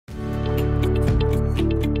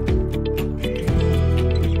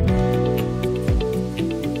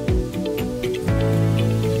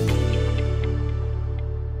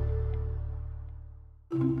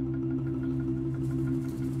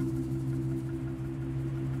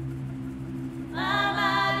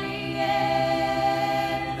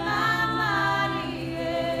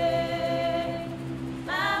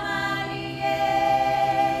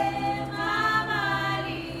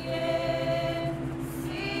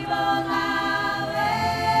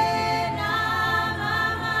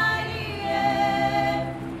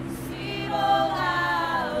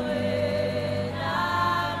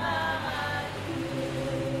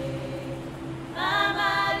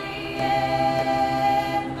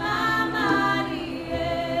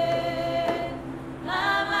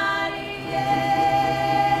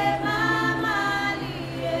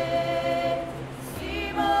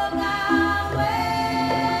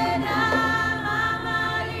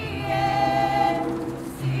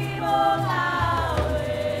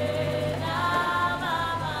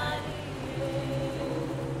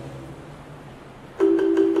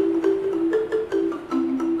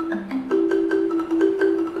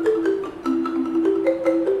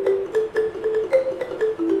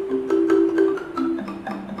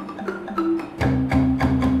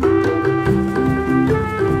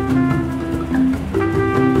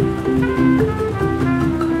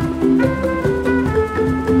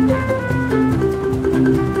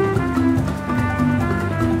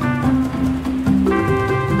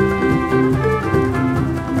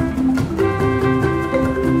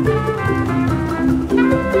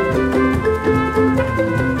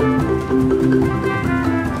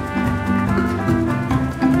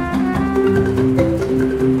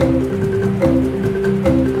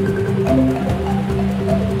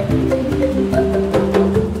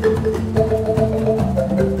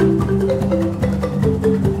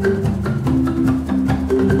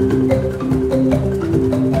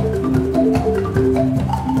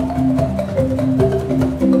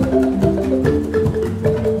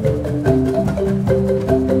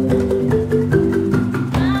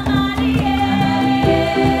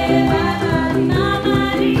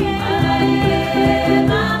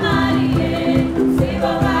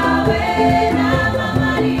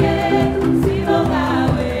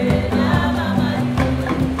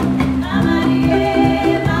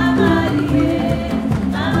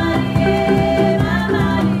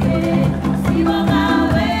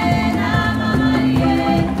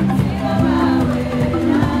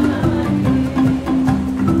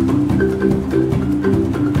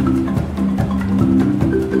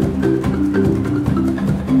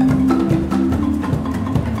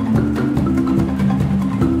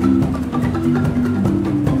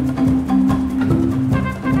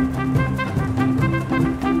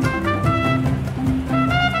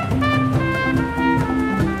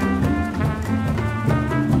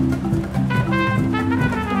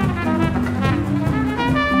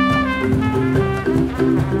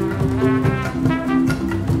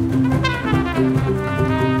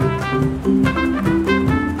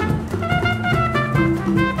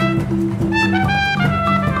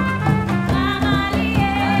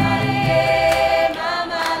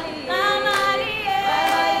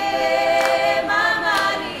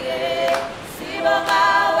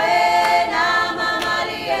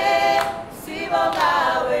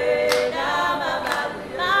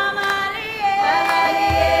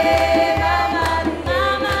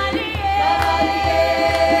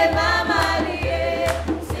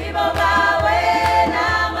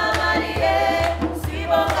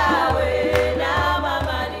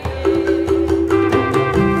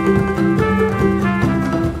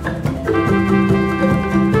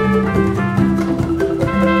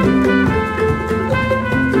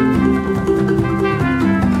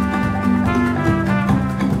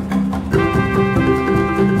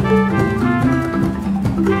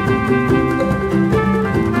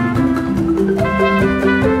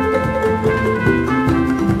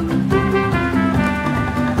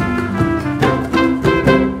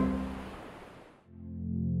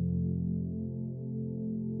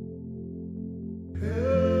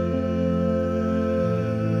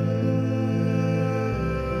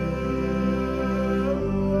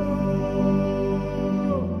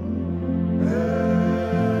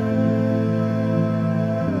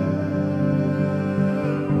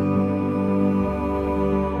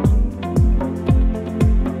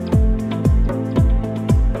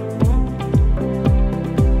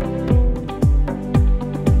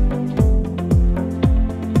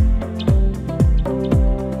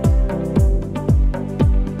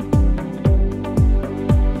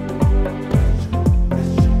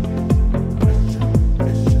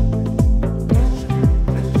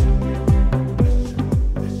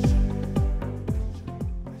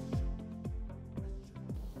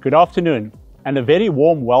Good afternoon, and a very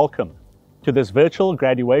warm welcome to this virtual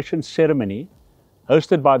graduation ceremony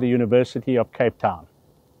hosted by the University of Cape Town.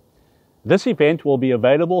 This event will be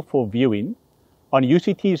available for viewing on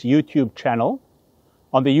UCT's YouTube channel,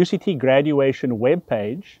 on the UCT graduation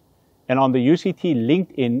webpage, and on the UCT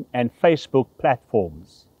LinkedIn and Facebook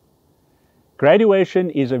platforms.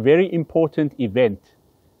 Graduation is a very important event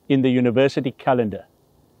in the university calendar.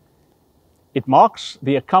 It marks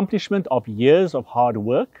the accomplishment of years of hard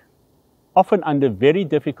work, often under very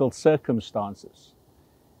difficult circumstances.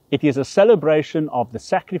 It is a celebration of the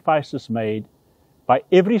sacrifices made by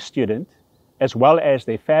every student, as well as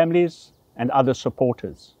their families and other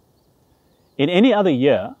supporters. In any other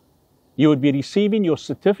year, you would be receiving your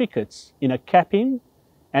certificates in a capping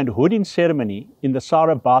and hooding ceremony in the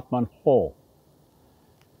Sarah Baartman Hall.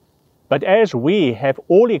 But as we have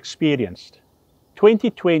all experienced,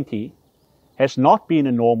 2020 has not been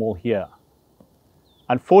a normal year.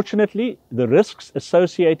 Unfortunately, the risks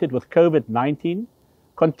associated with COVID-19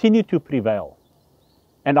 continue to prevail,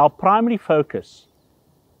 and our primary focus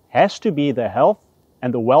has to be the health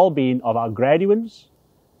and the well-being of our graduates,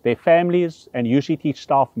 their families, and UCT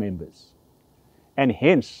staff members, and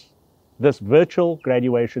hence this virtual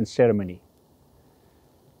graduation ceremony.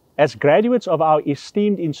 As graduates of our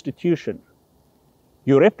esteemed institution,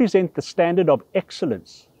 you represent the standard of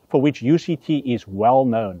excellence for which UCT is well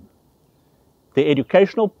known. The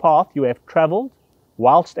educational path you have traveled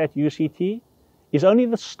whilst at UCT is only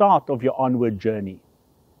the start of your onward journey.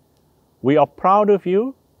 We are proud of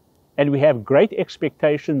you, and we have great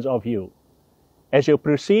expectations of you as you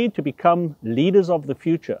proceed to become leaders of the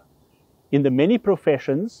future in the many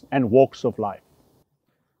professions and walks of life.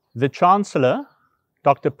 The Chancellor,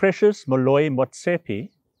 Dr. Precious Moloi Motsepe,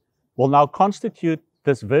 will now constitute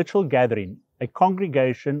this virtual gathering a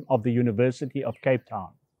congregation of the University of Cape Town,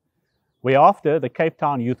 whereafter the Cape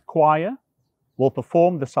Town Youth Choir will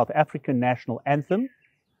perform the South African National Anthem,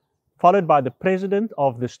 followed by the President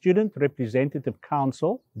of the Student Representative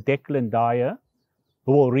Council, Declan Dyer,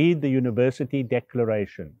 who will read the University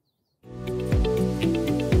Declaration.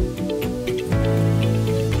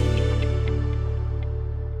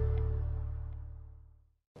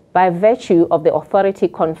 By virtue of the authority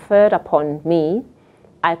conferred upon me,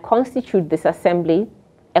 I constitute this assembly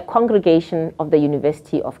a congregation of the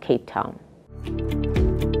University of Cape Town.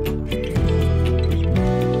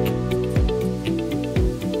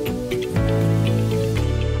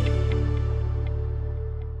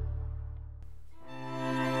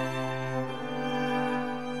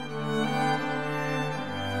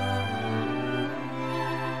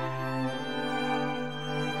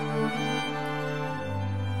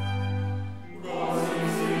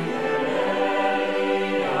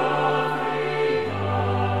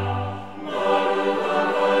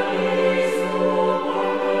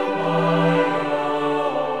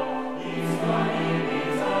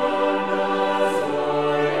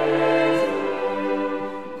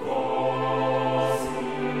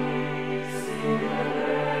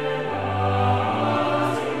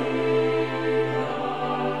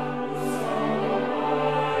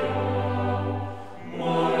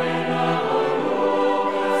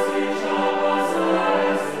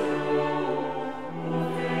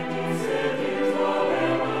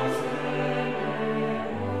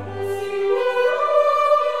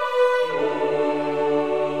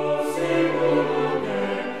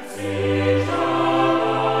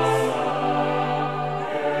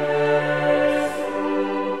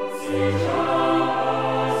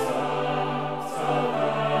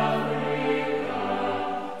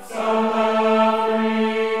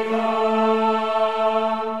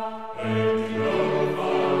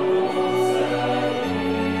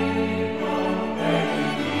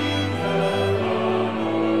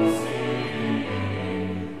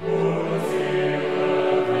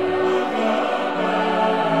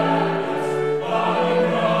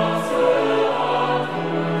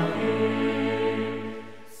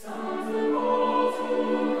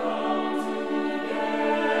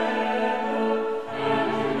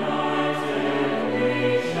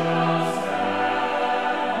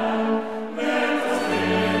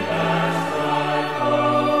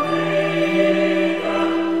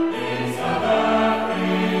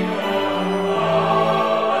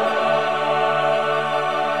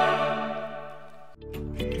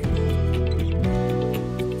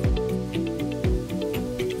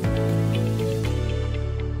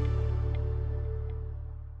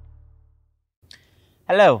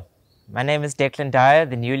 Hello, my name is Declan Dyer,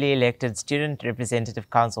 the newly elected Student Representative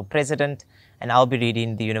Council President, and I'll be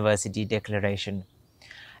reading the University Declaration.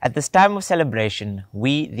 At this time of celebration,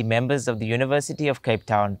 we, the members of the University of Cape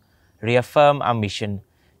Town, reaffirm our mission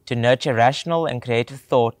to nurture rational and creative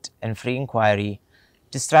thought and free inquiry,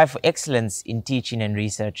 to strive for excellence in teaching and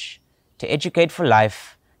research, to educate for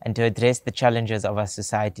life, and to address the challenges of our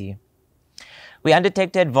society. We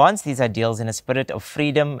undertake to advance these ideals in a spirit of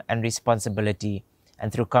freedom and responsibility,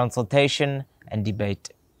 and through consultation and debate.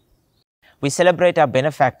 We celebrate our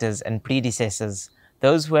benefactors and predecessors,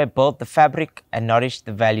 those who have built the fabric and nourished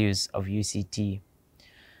the values of UCT.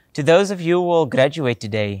 To those of you who will graduate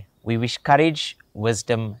today, we wish courage,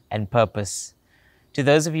 wisdom, and purpose. To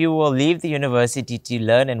those of you who will leave the university to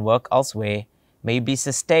learn and work elsewhere, may you be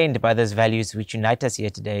sustained by those values which unite us here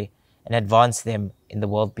today and advance them in the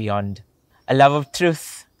world beyond. A love of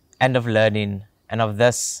truth and of learning, and of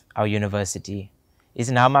this, our university. It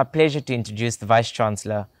is now my pleasure to introduce the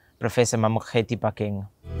Vice-Chancellor, Professor Mamaliye Pakeng.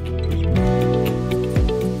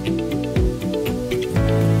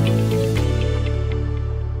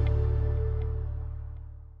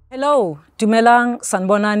 Hello, Dumelang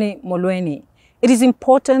Sanbonani Molweni. It is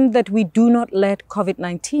important that we do not let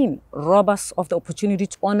COVID-19 rob us of the opportunity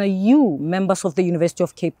to honor you, members of the University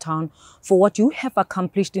of Cape Town, for what you have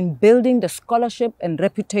accomplished in building the scholarship and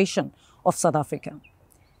reputation of South Africa.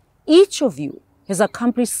 Each of you has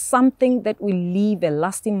accomplished something that will leave a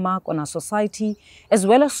lasting mark on our society as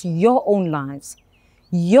well as your own lives.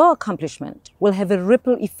 Your accomplishment will have a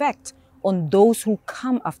ripple effect on those who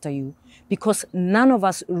come after you, because none of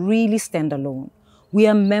us really stand alone. We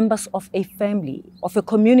are members of a family, of a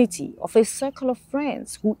community, of a circle of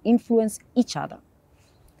friends who influence each other.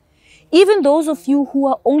 Even those of you who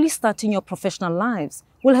are only starting your professional lives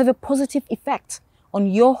will have a positive effect on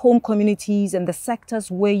your home communities and the sectors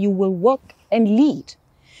where you will work and lead.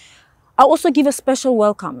 I also give a special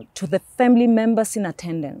welcome to the family members in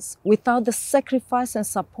attendance. Without the sacrifice and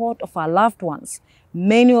support of our loved ones,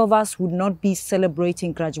 many of us would not be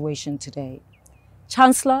celebrating graduation today.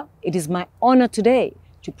 Chancellor, it is my honor today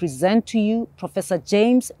to present to you Professor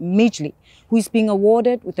James Midgley, who is being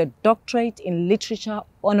awarded with a doctorate in literature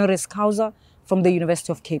honoris causa from the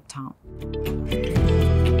University of Cape Town.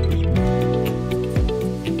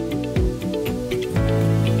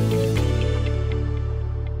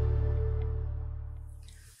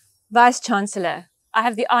 Vice-Chancellor, I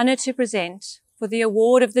have the honor to present for the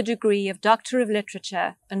award of the degree of Doctor of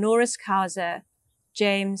Literature honoris causa,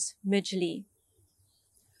 James Midgley.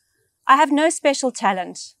 I have no special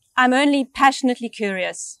talent. I'm only passionately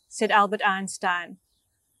curious, said Albert Einstein.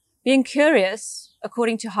 Being curious,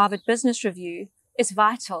 according to Harvard Business Review, is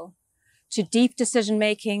vital to deep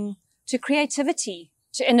decision-making, to creativity,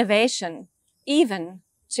 to innovation, even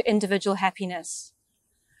to individual happiness.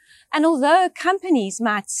 And although companies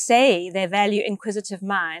might say they value inquisitive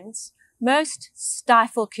minds, most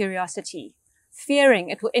stifle curiosity, fearing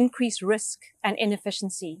it will increase risk and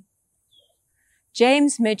inefficiency.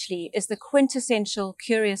 James Midgley is the quintessential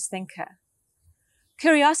curious thinker.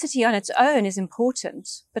 Curiosity on its own is important,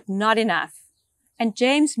 but not enough. And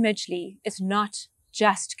James Midgley is not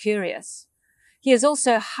just curious. He is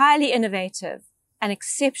also highly innovative and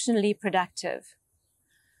exceptionally productive.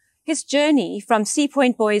 His journey from Sea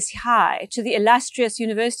Point Boys High to the illustrious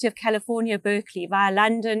University of California, Berkeley, via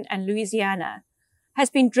London and Louisiana,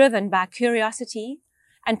 has been driven by curiosity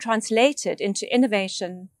and translated into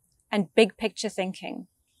innovation and big picture thinking.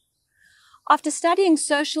 After studying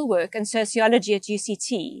social work and sociology at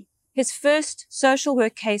UCT, his first social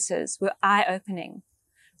work cases were eye-opening.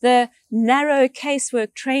 The narrow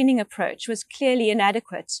casework training approach was clearly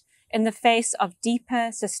inadequate in the face of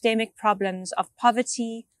deeper systemic problems of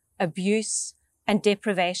poverty, abuse, and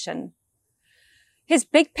deprivation. His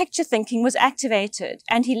big picture thinking was activated,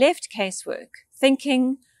 and he left casework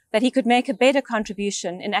thinking that he could make a better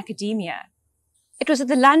contribution in academia. It was at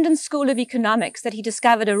the London School of Economics that he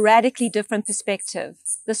discovered a radically different perspective,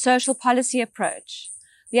 the social policy approach,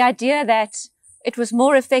 the idea that it was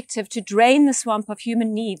more effective to drain the swamp of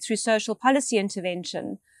human need through social policy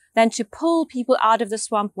intervention than to pull people out of the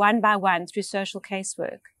swamp one by one through social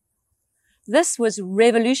casework. This was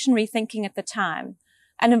revolutionary thinking at the time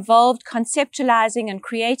and involved conceptualizing and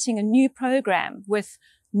creating a new program with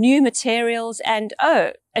new materials and,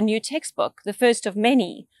 a new textbook, the first of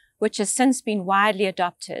many, which has since been widely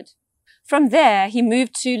adopted. From there, he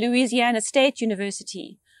moved to Louisiana State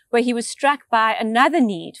University, where he was struck by another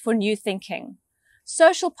need for new thinking.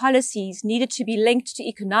 Social policies needed to be linked to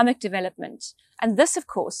economic development, and this, of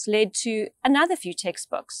course, led to another few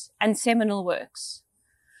textbooks and seminal works.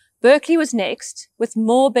 Berkeley was next, with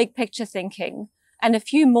more big picture thinking and a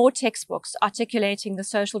few more textbooks articulating the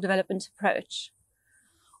social development approach.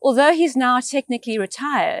 Although he's now technically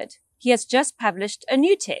retired, he has just published a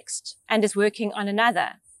new text and is working on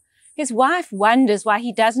another. His wife wonders why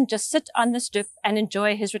he doesn't just sit on the stoep and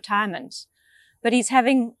enjoy his retirement. But he's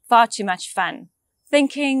having far too much fun,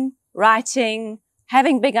 thinking, writing,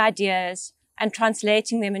 having big ideas, and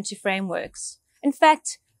translating them into frameworks. In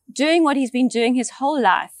fact, doing what he's been doing his whole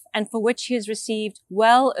life and for which he has received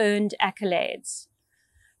well-earned accolades.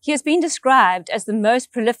 He has been described as the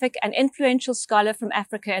most prolific and influential scholar from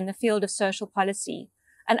Africa in the field of social policy,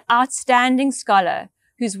 an outstanding scholar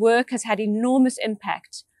whose work has had enormous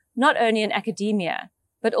impact, not only in academia,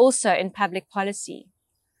 but also in public policy.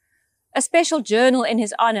 A special journal in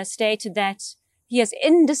his honor stated that he has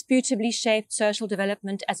indisputably shaped social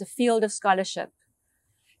development as a field of scholarship.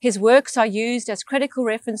 His works are used as critical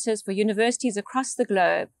references for universities across the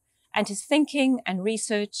globe, and his thinking and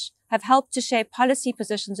research have helped to shape policy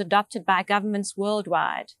positions adopted by governments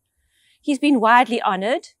worldwide. He's been widely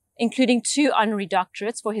honored, including 2 honorary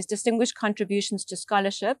doctorates for his distinguished contributions to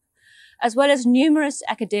scholarship, as well as numerous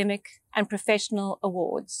academic and professional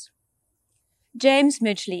awards. James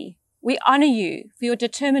Midgley, we honor you for your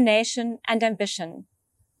determination and ambition,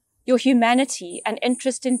 your humanity and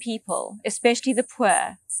interest in people, especially the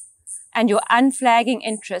poor, and your unflagging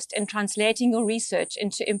interest in translating your research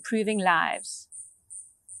into improving lives.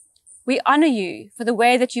 We honor you for the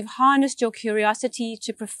way that you've harnessed your curiosity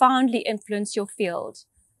to profoundly influence your field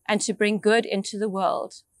and to bring good into the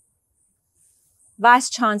world.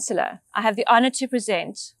 Vice-Chancellor, I have the honor to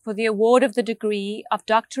present for the award of the degree of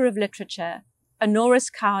Doctor of Literature, honoris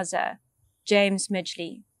causa, James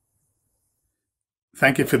Midgley.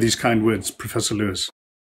 Thank you for these kind words, Professor Lewis.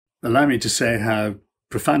 Allow me to say how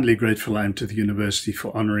profoundly grateful I am to the university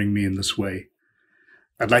for honoring me in this way.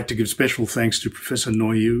 I'd like to give special thanks to Professor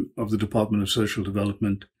Noyu of the Department of Social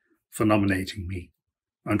Development for nominating me.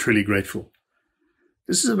 I'm truly grateful.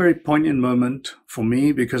 This is a very poignant moment for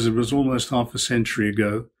me because it was almost half a century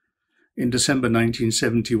ago, in December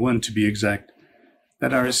 1971 to be exact,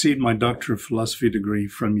 that I received my Doctor of Philosophy degree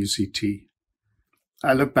from UCT.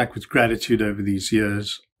 I look back with gratitude over these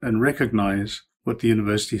years and recognize what the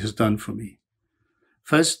university has done for me.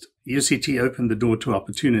 First, UCT opened the door to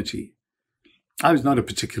opportunity. I was not a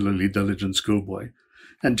particularly diligent schoolboy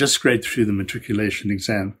and just scraped through the matriculation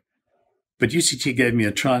exam, but UCT gave me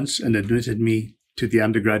a chance and admitted me to the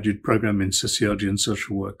undergraduate program in sociology and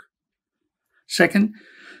social work. Second,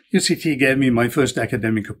 UCT gave me my first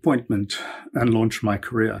academic appointment and launched my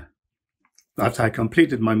career. After I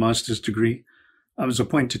completed my master's degree, I was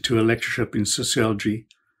appointed to a lectureship in sociology,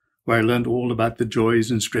 where I learned all about the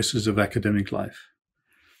joys and stresses of academic life.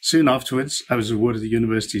 Soon afterwards, I was awarded the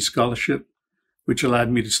university scholarship, which allowed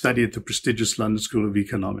me to study at the prestigious London School of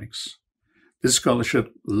Economics. This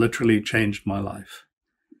scholarship literally changed my life.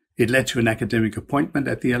 It led to an academic appointment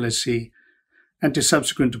at the LSE and to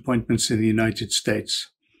subsequent appointments in the United States,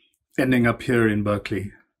 ending up here in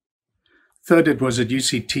Berkeley. Third, it was at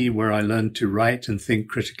UCT where I learned to write and think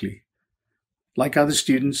critically. Like other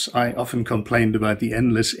students, I often complained about the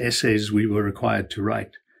endless essays we were required to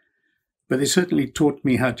write, but they certainly taught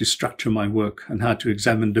me how to structure my work and how to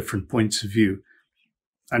examine different points of view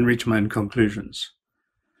and reach my own conclusions.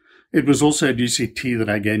 It was also at UCT that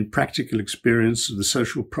I gained practical experience of the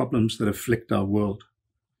social problems that afflict our world.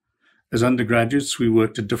 As undergraduates, we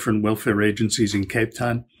worked at different welfare agencies in Cape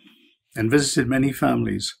Town and visited many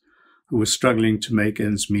families who were struggling to make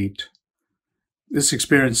ends meet. This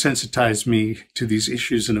experience sensitized me to these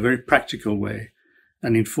issues in a very practical way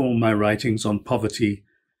and informed my writings on poverty,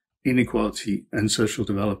 inequality, and social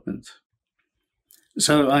development.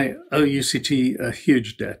 So I owe UCT a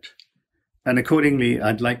huge debt, and accordingly,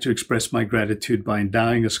 I'd like to express my gratitude by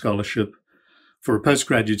endowing a scholarship for a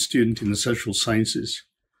postgraduate student in the social sciences,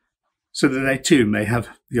 so that they too may have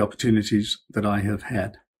the opportunities that I have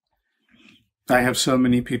had. I have so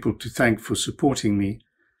many people to thank for supporting me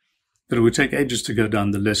that it would take ages to go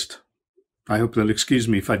down the list. I hope they'll excuse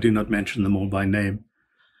me if I do not mention them all by name.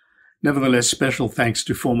 Nevertheless, special thanks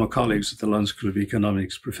to former colleagues at the London School of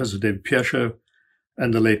Economics, Professor David Piershaw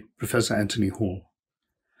and the late Professor Anthony Hall.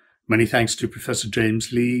 Many thanks to Professor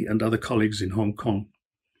James Lee and other colleagues in Hong Kong.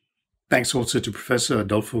 Thanks also to Professor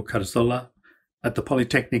Adolfo Carzola at the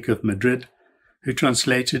Polytechnic of Madrid, who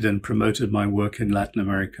translated and promoted my work in Latin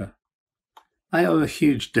America. I owe a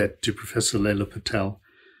huge debt to Professor Leila Patel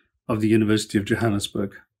of the University of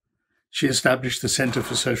Johannesburg. She established the Center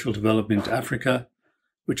for Social Development Africa,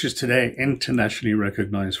 which is today internationally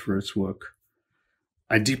recognized for its work.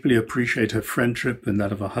 I deeply appreciate her friendship and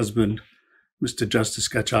that of her husband, Mr. Justice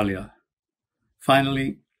Gachalia.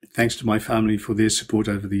 Finally, thanks to my family for their support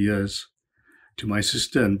over the years, to my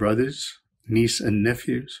sister and brothers, niece and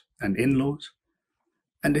nephews, and in-laws,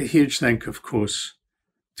 and a huge thank, of course,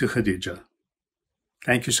 to Khadija.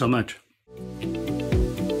 Thank you so much.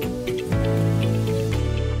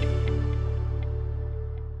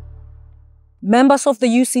 Members of the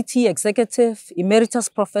UCT executive, emeritus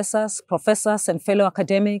professors and fellow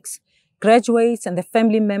academics, graduates and their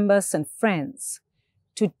family members and friends,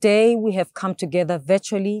 Today, we have come together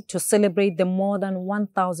virtually to celebrate the more than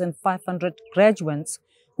 1,500 graduates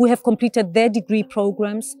who have completed their degree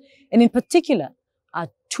programs, and in particular, our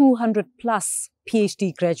 200 plus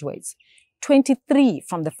PhD graduates, 23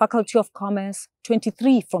 from the Faculty of Commerce,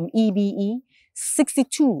 23 from EBE,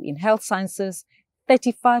 62 in Health Sciences,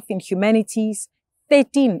 35 in Humanities,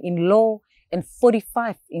 13 in Law, and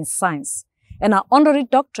 45 in Science, and our honorary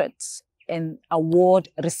doctorates and award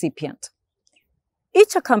recipient.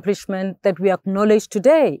 Each accomplishment that we acknowledge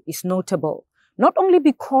today is notable, not only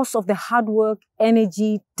because of the hard work,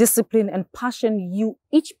 energy, discipline, and passion you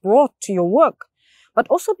each brought to your work, but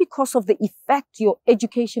also because of the effect your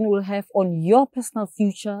education will have on your personal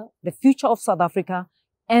future, the future of South Africa,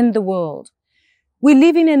 and the world. We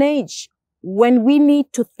live in an age when we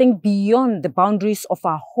need to think beyond the boundaries of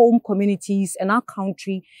our home communities and our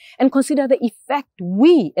country and consider the effect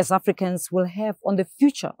we as Africans will have on the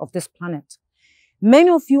future of this planet.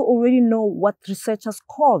 Many of you already know what researchers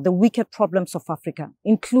call the wicked problems of Africa,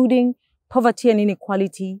 including poverty and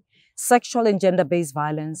inequality, sexual and gender-based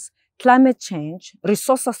violence, climate change,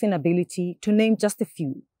 resource sustainability, to name just a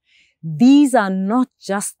few. These are not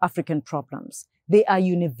just African problems. They are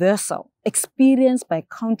universal, experienced by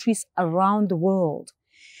countries around the world.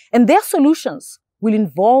 And their solutions will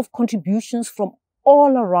involve contributions from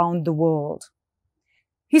all around the world.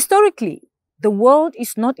 Historically, the world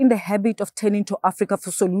is not in the habit of turning to Africa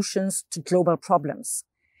for solutions to global problems.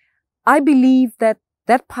 I believe that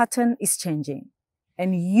that pattern is changing,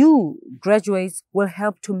 and you, graduates, will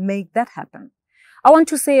help to make that happen. I want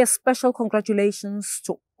to say a special congratulations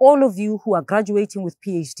to all of you who are graduating with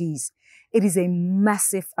PhDs. It is a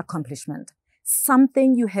massive accomplishment,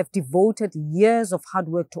 something you have devoted years of hard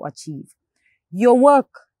work to achieve. Your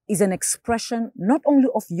work is an expression not only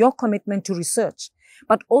of your commitment to research,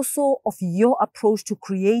 but also of your approach to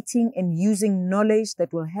creating and using knowledge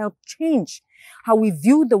that will help change how we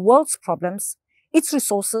view the world's problems, its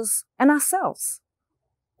resources, and ourselves.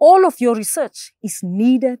 All of your research is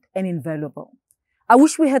needed and invaluable. I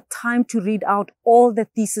wish we had time to read out all the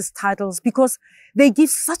thesis titles because they give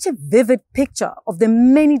such a vivid picture of the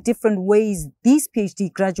many different ways these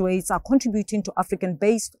PhD graduates are contributing to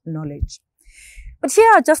African-based knowledge. But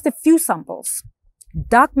here are just a few samples.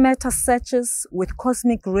 Dark matter searches with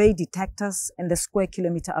cosmic ray detectors and the square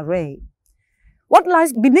kilometer array. What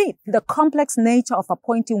lies beneath the complex nature of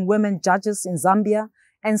appointing women judges in Zambia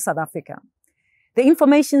and South Africa? The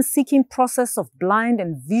information-seeking process of blind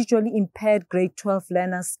and visually impaired grade 12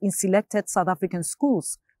 learners in selected South African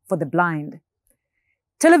schools for the blind.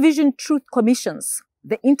 Television truth commissions,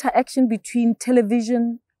 the interaction between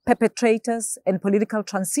television perpetrators and political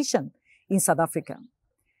transition in South Africa.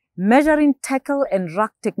 Measuring tackle and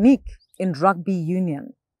ruck technique in rugby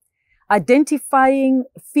union. Identifying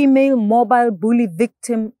female mobile bully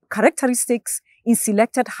victim characteristics in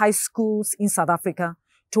selected high schools in South Africa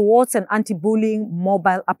towards an anti-bullying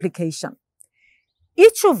mobile application.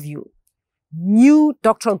 Each of you, new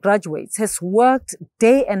doctoral graduates, has worked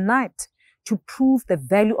day and night to prove the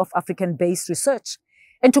value of African-based research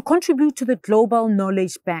and to contribute to the global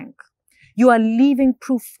knowledge bank. You are living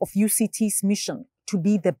proof of UCT's mission to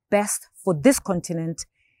be the best for this continent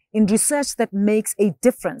in research that makes a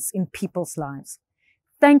difference in people's lives.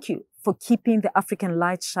 Thank you for keeping the African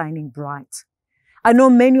light shining bright. I know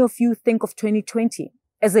many of you think of 2020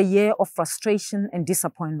 as a year of frustration and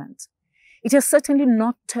disappointment. It has certainly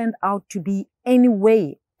not turned out to be any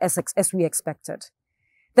way as we expected.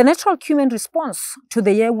 The natural human response to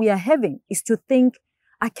the year we are having is to think,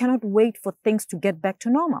 I cannot wait for things to get back to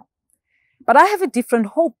normal. But I have a different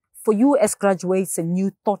hope for you as graduates and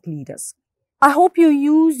new thought leaders. I hope you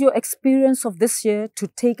use your experience of this year to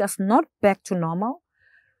take us not back to normal,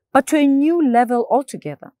 but to a new level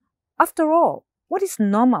altogether. After all, what is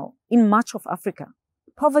normal in much of Africa?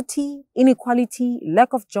 Poverty, inequality,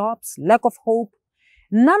 lack of jobs, lack of hope.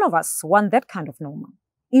 None of us want that kind of normal.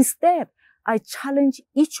 Instead, I challenge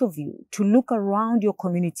each of you to look around your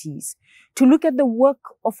communities, to look at the work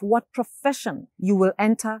of what profession you will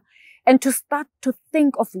enter, and to start to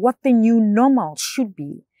think of what the new normal should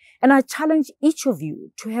be. And I challenge each of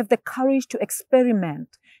you to have the courage to experiment,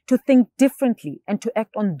 to think differently, and to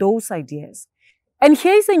act on those ideas. And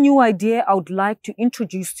here's a new idea I would like to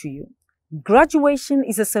introduce to you. Graduation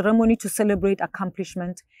is a ceremony to celebrate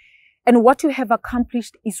accomplishment, and what you have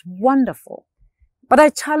accomplished is wonderful. But I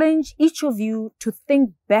challenge each of you to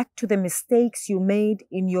think back to the mistakes you made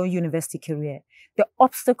in your university career, the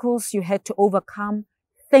obstacles you had to overcome,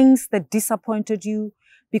 things that disappointed you,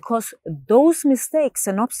 because those mistakes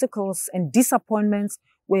and obstacles and disappointments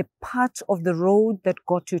were part of the road that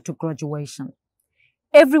got you to graduation.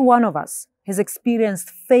 Every one of us has experienced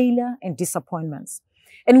failure and disappointments,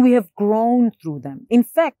 and we have grown through them. In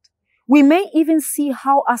fact, we may even see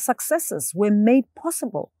how our successes were made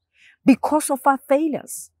possible because of our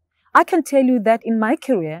failures. I can tell you that in my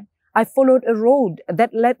career, I followed a road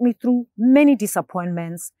that led me through many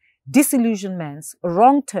disappointments, disillusionments,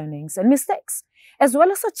 wrong turnings, and mistakes, as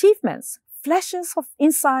well as achievements, flashes of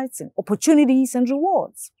insights and opportunities and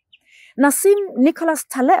rewards. Nassim Nicholas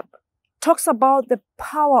Taleb talks about the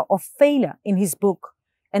power of failure in his book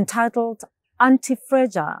entitled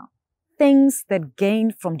Anti-Fragile, Things That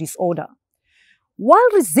Gain from Disorder. While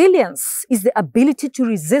resilience is the ability to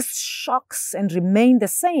resist shocks and remain the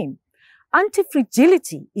same,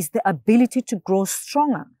 anti-fragility is the ability to grow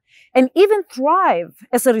stronger and even thrive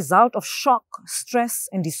as a result of shock, stress,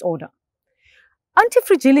 and disorder.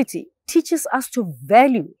 Anti-fragility teaches us to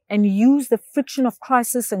value and use the friction of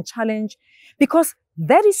crisis and challenge because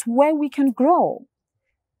that is where we can grow.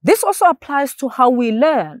 This also applies to how we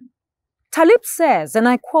learn. Taleb says, and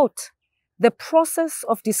I quote, "The process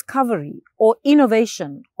of discovery or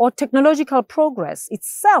innovation or technological progress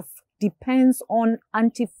itself depends on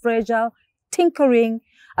anti-fragile tinkering,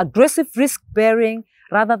 aggressive risk-bearing,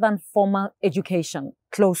 rather than formal education,"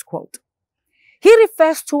 close quote. He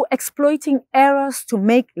refers to exploiting errors to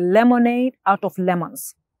make lemonade out of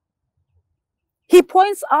lemons. He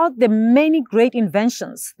points out the many great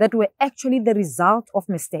inventions that were actually the result of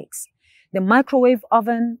mistakes. The microwave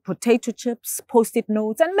oven, potato chips, post-it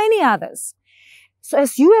notes, and many others. So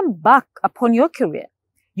as you embark upon your career,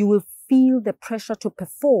 you will feel the pressure to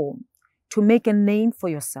perform, to make a name for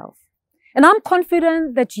yourself. And I'm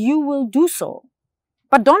confident that you will do so.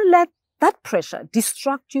 But don't let that pressure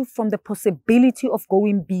distract you from the possibility of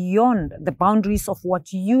going beyond the boundaries of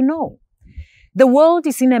what you know. The world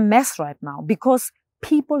is in a mess right now because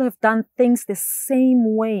people have done things the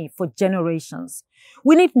same way for generations.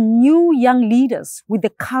 We need new young leaders with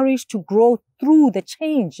the courage to grow through the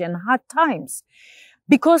change and hard times.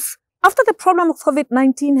 Because after the problem of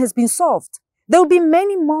COVID-19 has been solved, there will be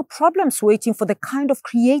many more problems waiting for the kind of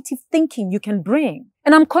creative thinking you can bring.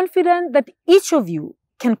 And I'm confident that each of you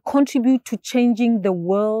can contribute to changing the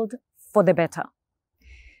world for the better.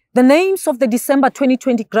 The names of the December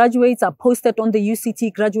 2020 graduates are posted on the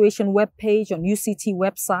UCT graduation webpage on UCT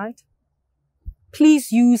website.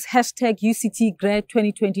 Please use hashtag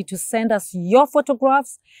UCTGrad2020 to send us your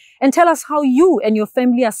photographs and tell us how you and your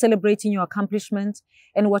family are celebrating your accomplishment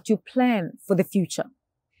and what you plan for the future.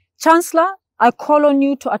 Chancellor, I call on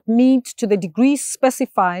you to admit to the degrees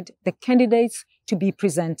specified the candidates to be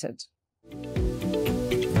presented.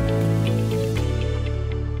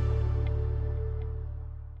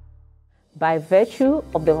 By virtue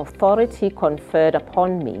of the authority conferred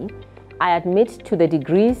upon me, I admit to the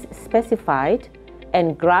degrees specified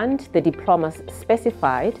and grant the diplomas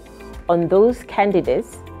specified on those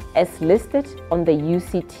candidates as listed on the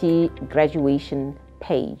UCT graduation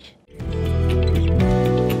page.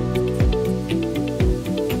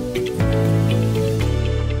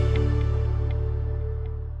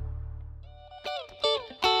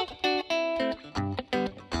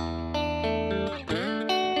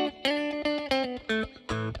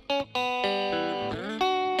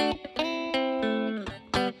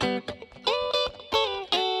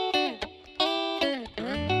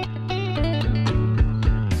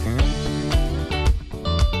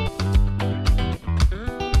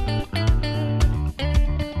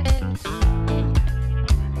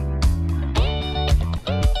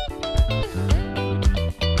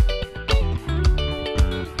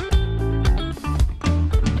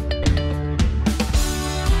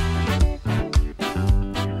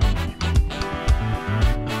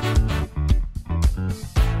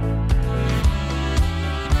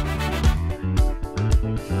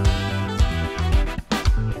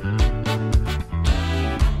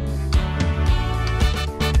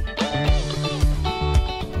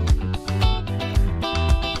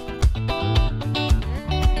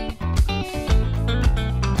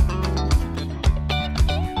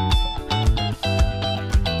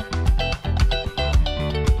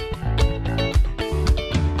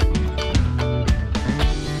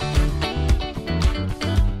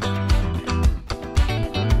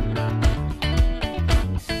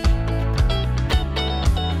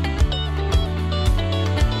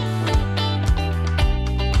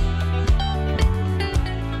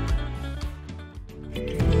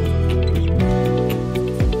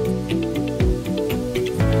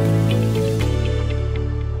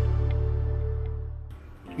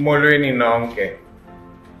 Molweni nonke,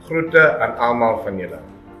 groete and almal van julle.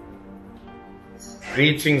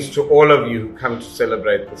 Greetings to all of you who come to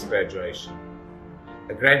celebrate this graduation.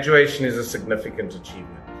 A graduation is a significant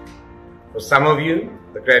achievement. For some of you,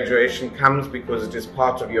 the graduation comes because it is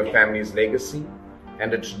part of your family's legacy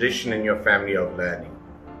and a tradition in your family of learning.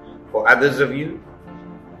 For others of you,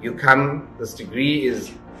 this degree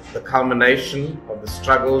is the culmination of the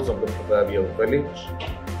struggles of the proverbial village,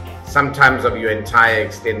 sometimes of your entire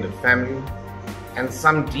extended family, and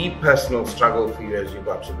some deep personal struggle for you as you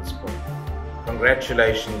got to this point.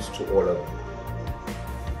 Congratulations to all of you.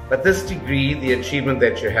 But this degree, the achievement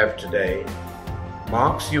that you have today,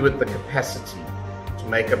 marks you with the capacity to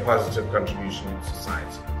make a positive contribution in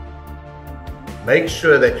society. Make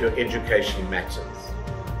sure that your education matters.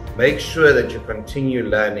 Make sure that you continue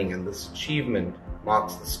learning, and this achievement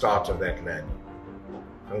marks the start of that learning.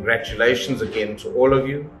 Congratulations again to all of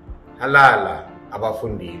you. Halala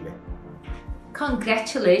abafundile.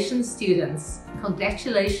 Congratulations, students.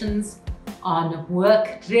 Congratulations on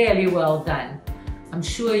work really well done. I'm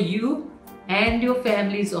sure you and your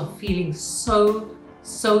families are feeling so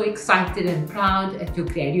excited and proud at your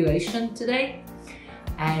graduation today.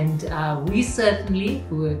 And we certainly,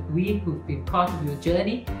 who've been part of your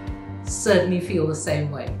journey, certainly feel the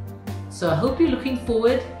same way. So I hope you're looking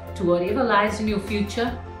forward to whatever lies in your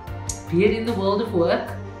future, be it in the world of work,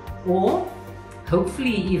 or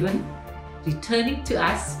hopefully even returning to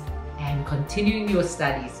us and continuing your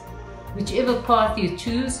studies. Whichever path you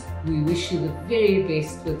choose, we wish you the very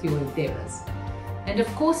best with your endeavors. And of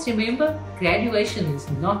course, remember, graduation is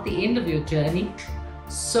not the end of your journey.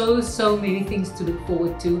 So many things to look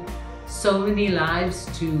forward to, so many lives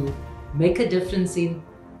to make a difference in,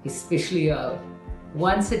 especially your own.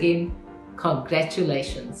 Once again,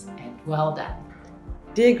 congratulations and well done.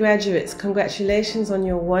 Dear graduates, congratulations on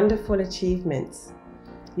your wonderful achievements.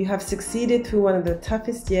 You have succeeded through one of the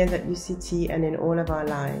toughest years at UCT and in all of our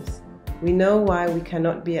lives. We know why we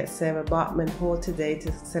cannot be at Sarah Bartman Hall today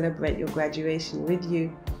to celebrate your graduation with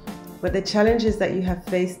you, but the challenges that you have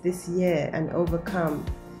faced this year and overcome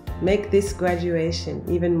make this graduation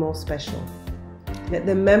even more special. Let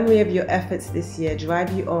the memory of your efforts this year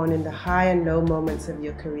drive you on in the high and low moments of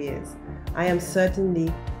your careers. I am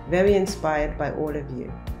certainly very inspired by all of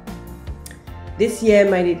you. This year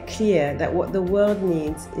made it clear that what the world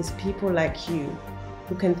needs is people like you,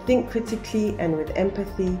 who can think critically and with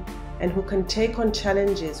empathy, and who can take on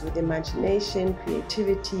challenges with imagination,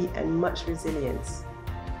 creativity, and much resilience.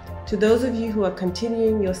 To those of you who are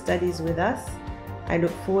continuing your studies with us, I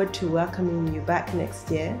look forward to welcoming you back next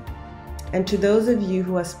year. And to those of you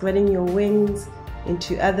who are spreading your wings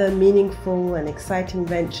into other meaningful and exciting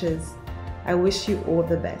ventures, I wish you all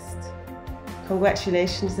the best.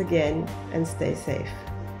 Congratulations again, and stay safe.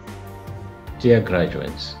 Dear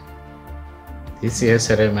graduates, this year's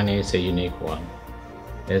ceremony is a unique one,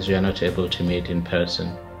 as we are not able to meet in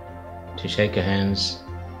person, to shake your hands,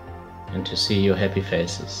 and to see your happy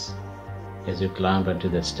faces as you climb onto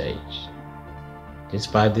the stage.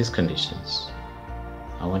 Despite these conditions,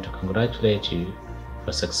 I want to congratulate you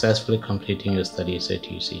for successfully completing your studies at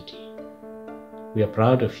UCT. We are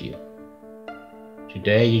proud of you.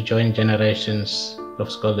 Today you join generations of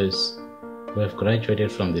scholars who have graduated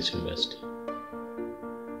from this university.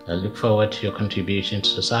 I look forward to your contribution to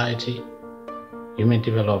society, human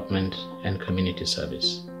development, and community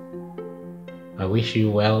service. I wish you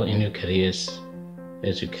well in your careers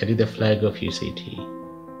as you carry the flag of UCT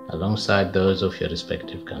alongside those of your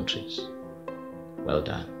respective countries. Well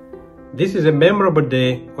done. This is a memorable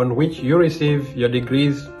day on which you receive your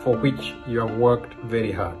degrees for which you have worked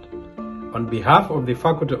very hard. On behalf of the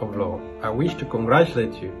Faculty of Law, I wish to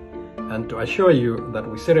congratulate you and to assure you that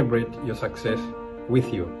we celebrate your success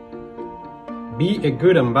with you. Be a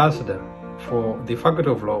good ambassador for the Faculty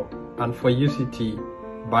of Law and for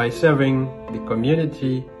UCT by serving the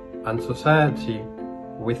community and society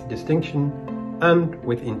with distinction and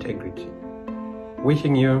with integrity.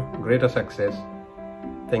 Wishing you greater success.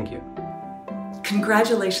 Thank you.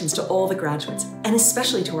 Congratulations to all the graduates, and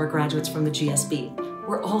especially to our graduates from the GSB.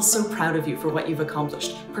 We're all so proud of you for what you've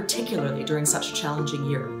accomplished, particularly during such a challenging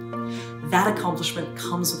year. That accomplishment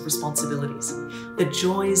comes with responsibilities. The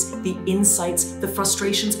joys, the insights, the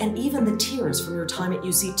frustrations, and even the tears from your time at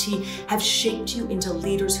UCT have shaped you into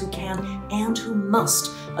leaders who can and who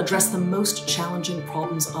must address the most challenging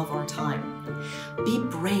problems of our time. Be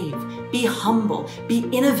brave, be humble, be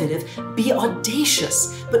innovative, be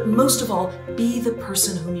audacious, but most of all, be the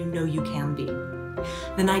person whom you know you can be.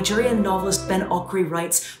 The Nigerian novelist Ben Okri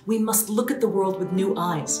writes, "We must look at the world with new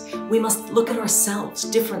eyes. We must look at ourselves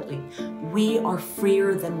differently. We are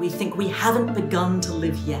freer than we think. We haven't begun to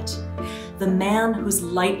live yet." The man whose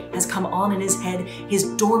light has come on in his head, his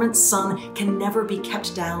dormant sun, can never be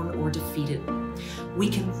kept down or defeated. We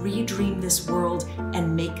can redream this world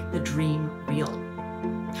and make the dream real.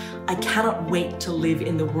 I cannot wait to live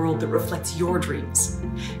in the world that reflects your dreams.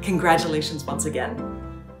 Congratulations once again.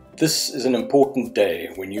 This is an important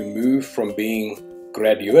day when you move from being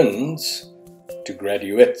graduands to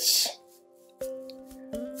graduates.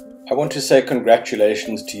 I want to say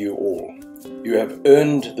congratulations to you all. You have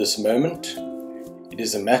earned this moment. It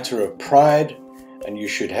is a matter of pride, and you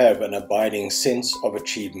should have an abiding sense of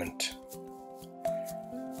achievement.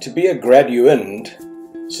 To be a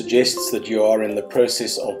graduand suggests that you are in the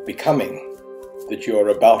process of becoming, that you are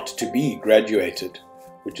about to be graduated,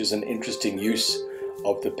 which is an interesting use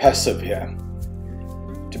of the passive here.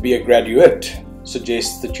 To be a graduate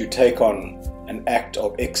suggests that you take on an act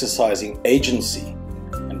of exercising agency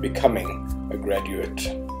and becoming a graduate.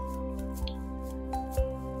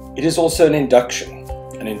 It is also an induction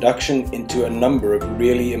into a number of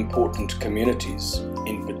really important communities,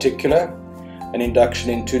 in particular, an induction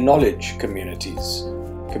into knowledge communities,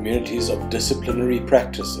 communities of disciplinary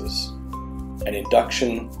practices, an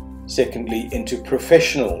induction, secondly, into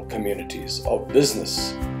professional communities of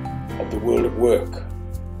business, of the world of work.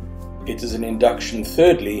 It is an induction,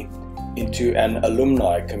 thirdly, into an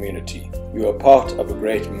alumni community. You are part of a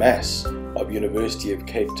great mass of University of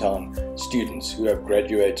Cape Town students who have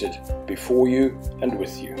graduated before you and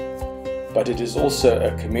with you. But it is also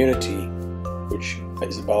a community which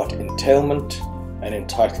is about entailment and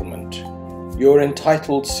entitlement. You're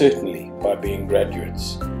entitled certainly by being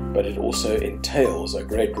graduates, but it also entails a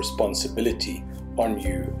great responsibility on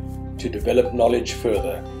you to develop knowledge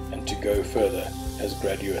further and to go further as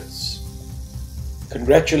graduates.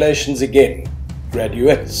 Congratulations again,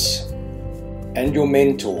 graduates, and your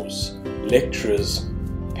mentors, lecturers,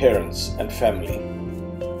 parents and family.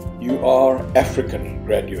 You are African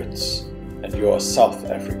graduates, and you are South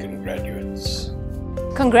African graduates.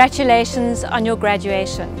 Congratulations on your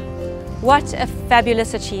graduation. What a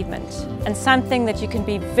fabulous achievement, and something that you can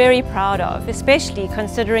be very proud of, especially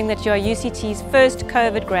considering that you're UCT's first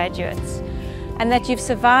COVID graduates and that you've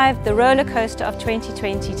survived the roller coaster of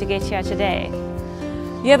 2020 to get here today.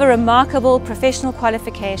 You have a remarkable professional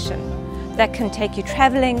qualification that can take you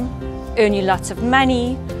traveling, earn you lots of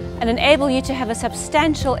money, and enable you to have a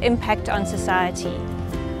substantial impact on society.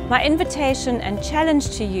 My invitation and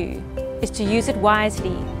challenge to you is to use it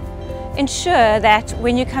wisely. Ensure that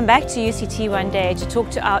when you come back to UCT one day to talk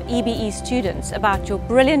to our EBE students about your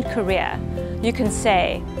brilliant career, you can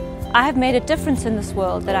say, I have made a difference in this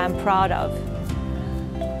world that I'm proud of.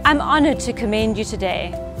 I'm honored to commend you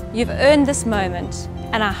today. You've earned this moment,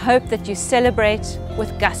 and I hope that you celebrate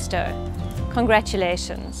with gusto.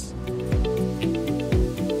 Congratulations.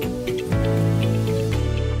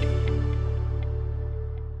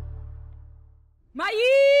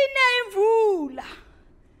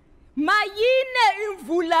 Mayine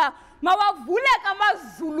imvula mawavuleka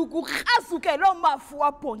amazulu kukrasuke lo mafu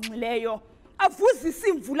abhonxileyo avuzisa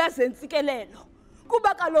imvula zentsikelelo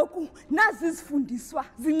kuba kaloku nazi izifundiswa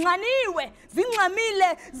zinxaniwe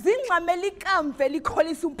zingxamile zingxamela ikamve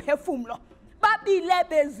likholisa umphefumlo babile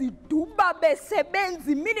beziduba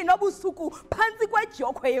besebenza imini nobusuku phantsi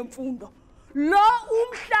kwejokhwe yemfundo lo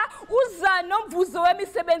umhla uza nomvuzo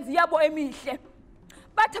wemisebenzi yabo emihle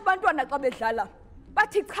bathi abantwana xa bedlala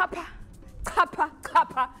bathi chapha chapha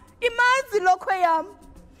chapha imanzi lokho yam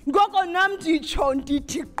ngoko nam nditsho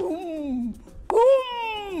ndithi qum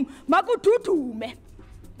qum makududume.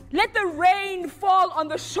 Let the rain fall on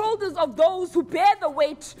the shoulders of those who bear the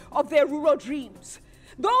weight of their rural dreams,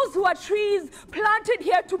 those who are trees planted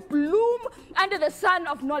here to bloom under the sun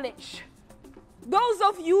of knowledge. Those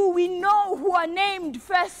of you we know who are named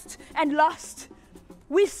first and last.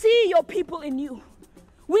 We see your people in you.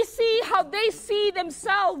 We see how they see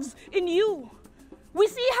themselves in you. We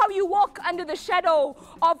see how you walk under the shadow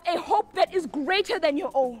of a hope that is greater than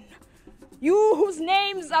your own. You whose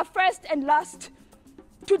names are first and last.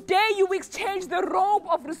 Today you exchange the robe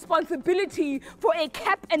of responsibility for a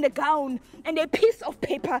cap and a gown and a piece of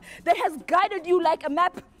paper that has guided you like a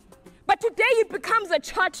map. But today it becomes a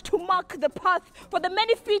chart to mark the path for the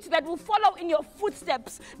many feet that will follow in your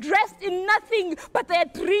footsteps, dressed in nothing but their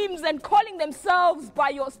dreams and calling themselves by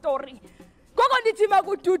your story.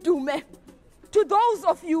 To those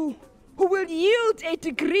of you who will yield a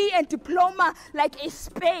degree and diploma like a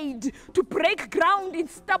spade to break ground in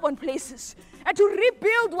stubborn places and to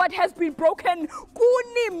rebuild what has been broken,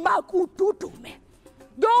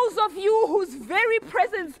 those of you whose very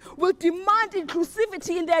presence will demand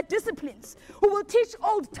inclusivity in their disciplines, who will teach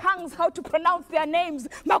old tongues how to pronounce their names,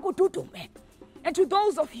 and to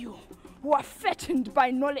those of you who are fattened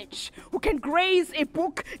by knowledge, who can graze a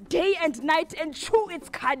book day and night and chew its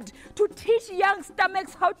cud, to teach young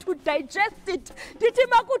stomachs how to digest it,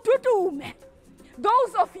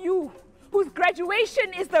 Those of you whose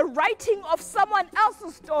graduation is the writing of someone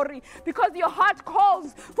else's story because your heart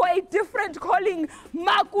calls for a different calling,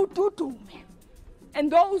 makututume. And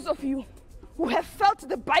those of you who have felt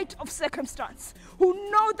the bite of circumstance, who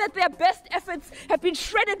know that their best efforts have been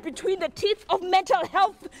shredded between the teeth of mental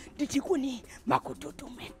health, ditikuni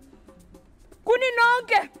makututume. Kuni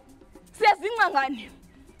nonke, siyazingangani,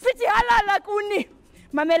 sithi halala kuni,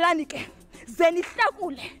 mamelani ke.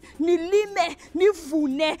 Zenihlakule, nilime,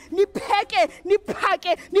 nivune, nipheke,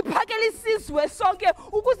 niphake lisizwe sonke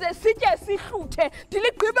ukuze sitye sihluthe.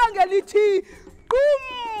 Diligqiba ngelithi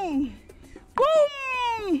qum,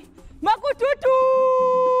 qum, makututume.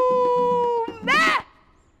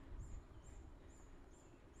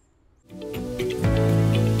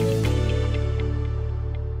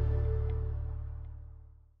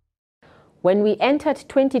 When we entered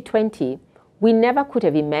 2020, we never could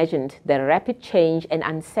have imagined the rapid change and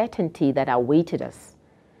uncertainty that awaited us.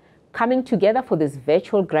 Coming together for this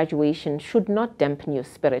virtual graduation should not dampen your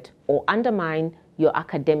spirit or undermine your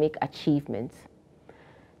academic achievements.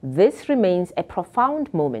 This remains a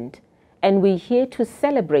profound moment, and we're here to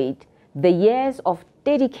celebrate the years of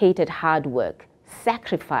dedicated hard work,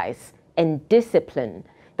 sacrifice, and discipline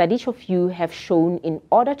that each of you have shown in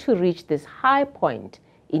order to reach this high point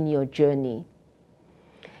in your journey.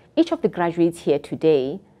 Each of the graduates here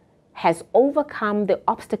today has overcome the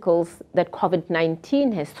obstacles that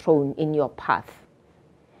COVID-19 has thrown in your path.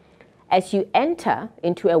 As you enter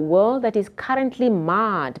into a world that is currently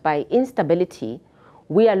marred by instability,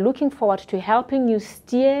 we are looking forward to helping you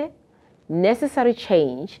steer necessary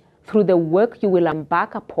change through the work you will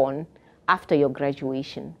embark upon after your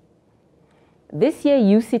graduation. This year,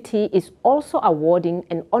 UCT is also awarding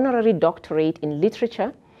an honorary doctorate in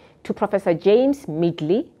literature to Professor James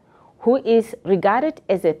Midgley, who is regarded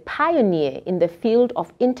as a pioneer in the field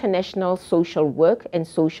of international social work and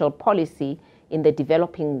social policy in the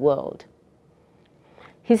developing world.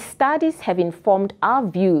 His studies have informed our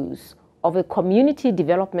views of a community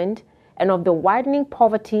development and of the widening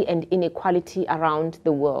poverty and inequality around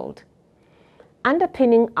the world.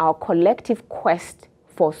 Underpinning our collective quest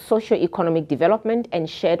for socio-economic development and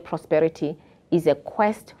shared prosperity is a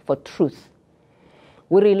quest for truth.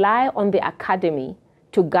 We rely on the academy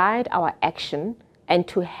to guide our action and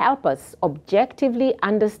to help us objectively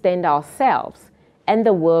understand ourselves and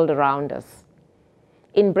the world around us.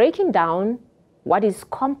 In breaking down what is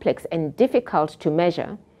complex and difficult to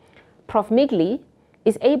measure, Prof. Midgley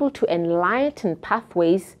is able to enlighten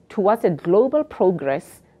pathways towards a global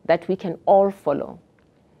progress that we can all follow.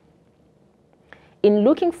 In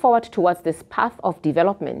looking forward towards this path of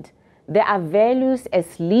development, there are values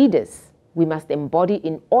as leaders we must embody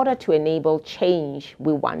in order to enable change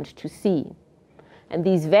we want to see. And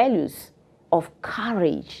these values of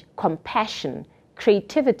courage, compassion,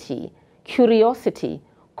 creativity, curiosity,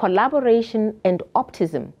 collaboration, and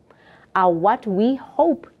optimism are what we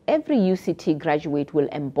hope every UCT graduate will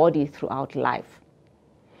embody throughout life.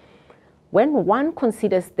 When one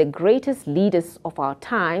considers the greatest leaders of our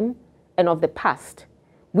time and of the past,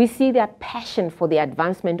 we see their passion for the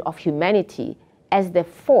advancement of humanity as the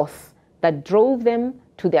force that drove them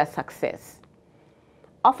to their success.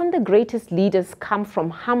 Often the greatest leaders come from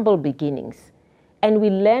humble beginnings, and we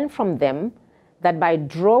learn from them that by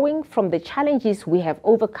drawing from the challenges we have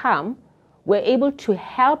overcome, we're able to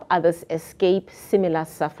help others escape similar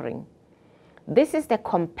suffering. This is the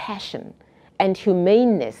compassion and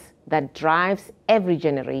humaneness that drives every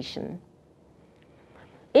generation.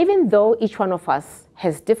 Even though each one of us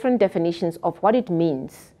has different definitions of what it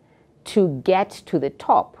means to get to the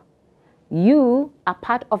top, you are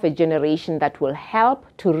part of a generation that will help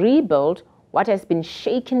to rebuild what has been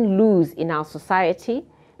shaken loose in our society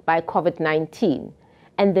by COVID-19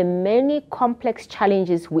 and the many complex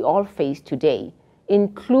challenges we all face today,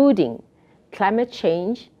 including climate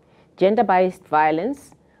change, gender-based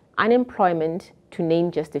violence, unemployment, to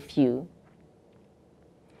name just a few.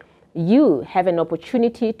 You have an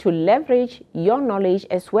opportunity to leverage your knowledge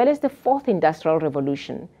as well as the fourth industrial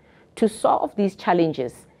revolution to solve these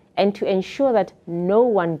challenges and to ensure that no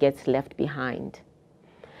one gets left behind.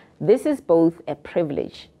 This is both a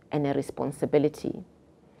privilege and a responsibility.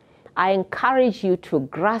 I encourage you to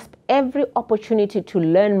grasp every opportunity to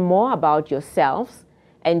learn more about yourselves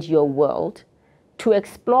and your world, to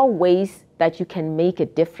explore ways that you can make a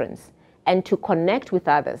difference, and to connect with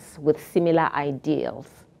others with similar ideals.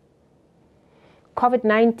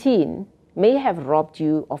 COVID-19 may have robbed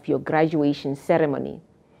you of your graduation ceremony,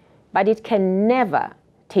 but it can never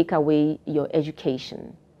take away your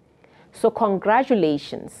education. So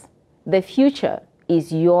congratulations, the future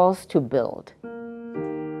is yours to build.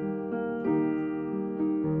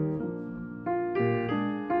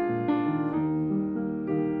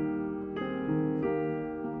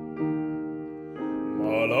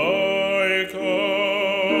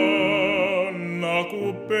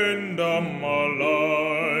 nakupenda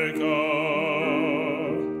malaika,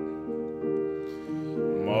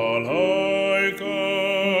 malaika,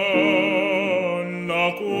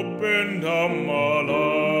 nakupenda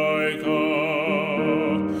malaika,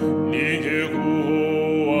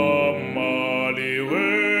 ningekuoa maliwe,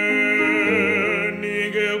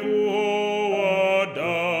 ningekuoa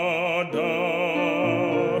dada,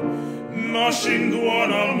 nashindwa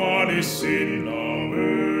na mali sina.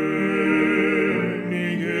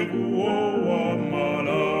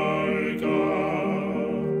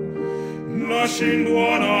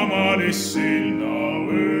 Nashindwa na mali sina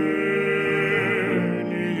we,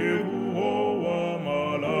 ningekuoa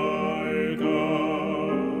malaika.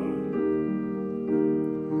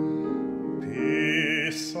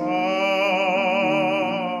 Pesa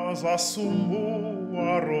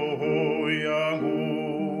zasumbua roho yangu,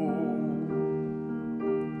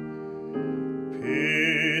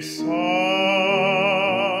 pesa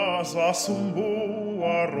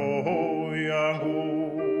zasumbua roho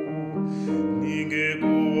yangu,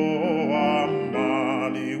 ningekuoa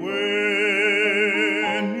maliwe,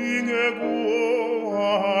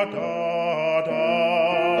 ningekuoa dada,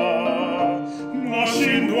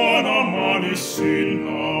 nashindwa na mali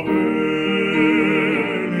sina we,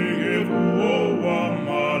 ningekuoa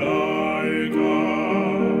malaika,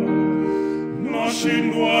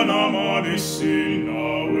 nashindwa na mali sina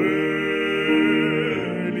we,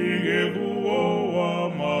 ningekuoa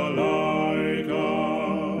malaika.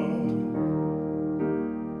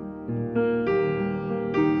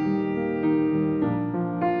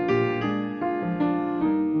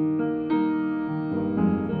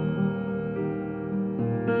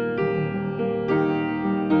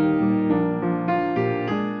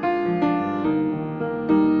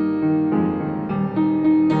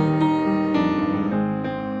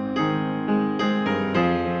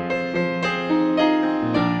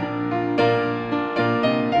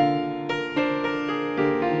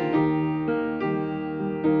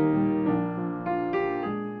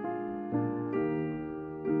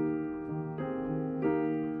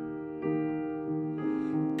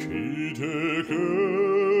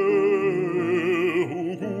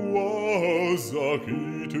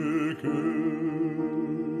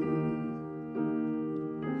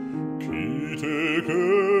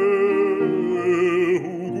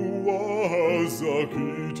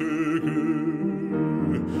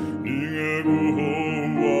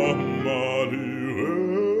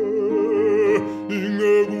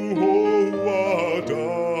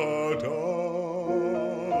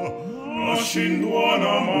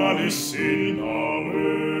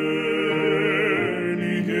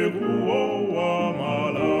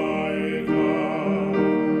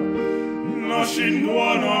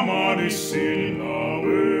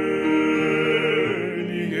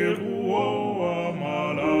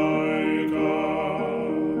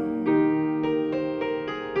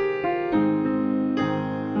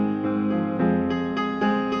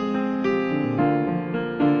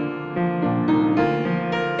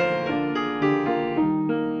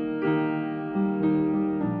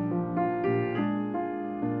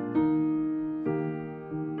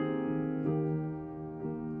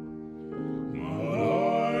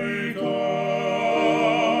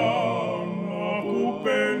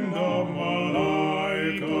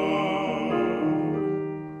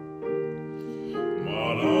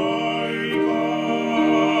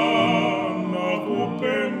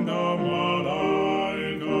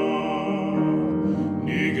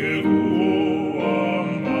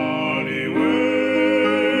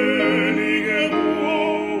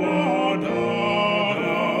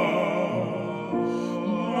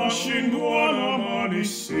 Nashindwa na mali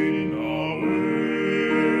sina we,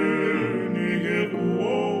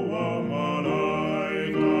 ningekuoa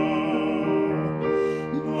malaika,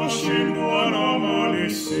 nashindwa na mali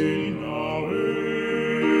sina we,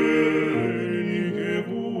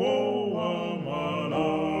 ningekuoa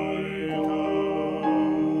malaika.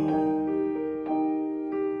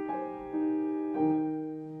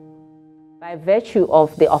 By virtue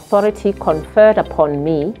of the authority conferred upon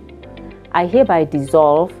me, I hereby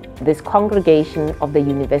dissolve this congregation of the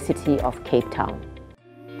University of Cape Town.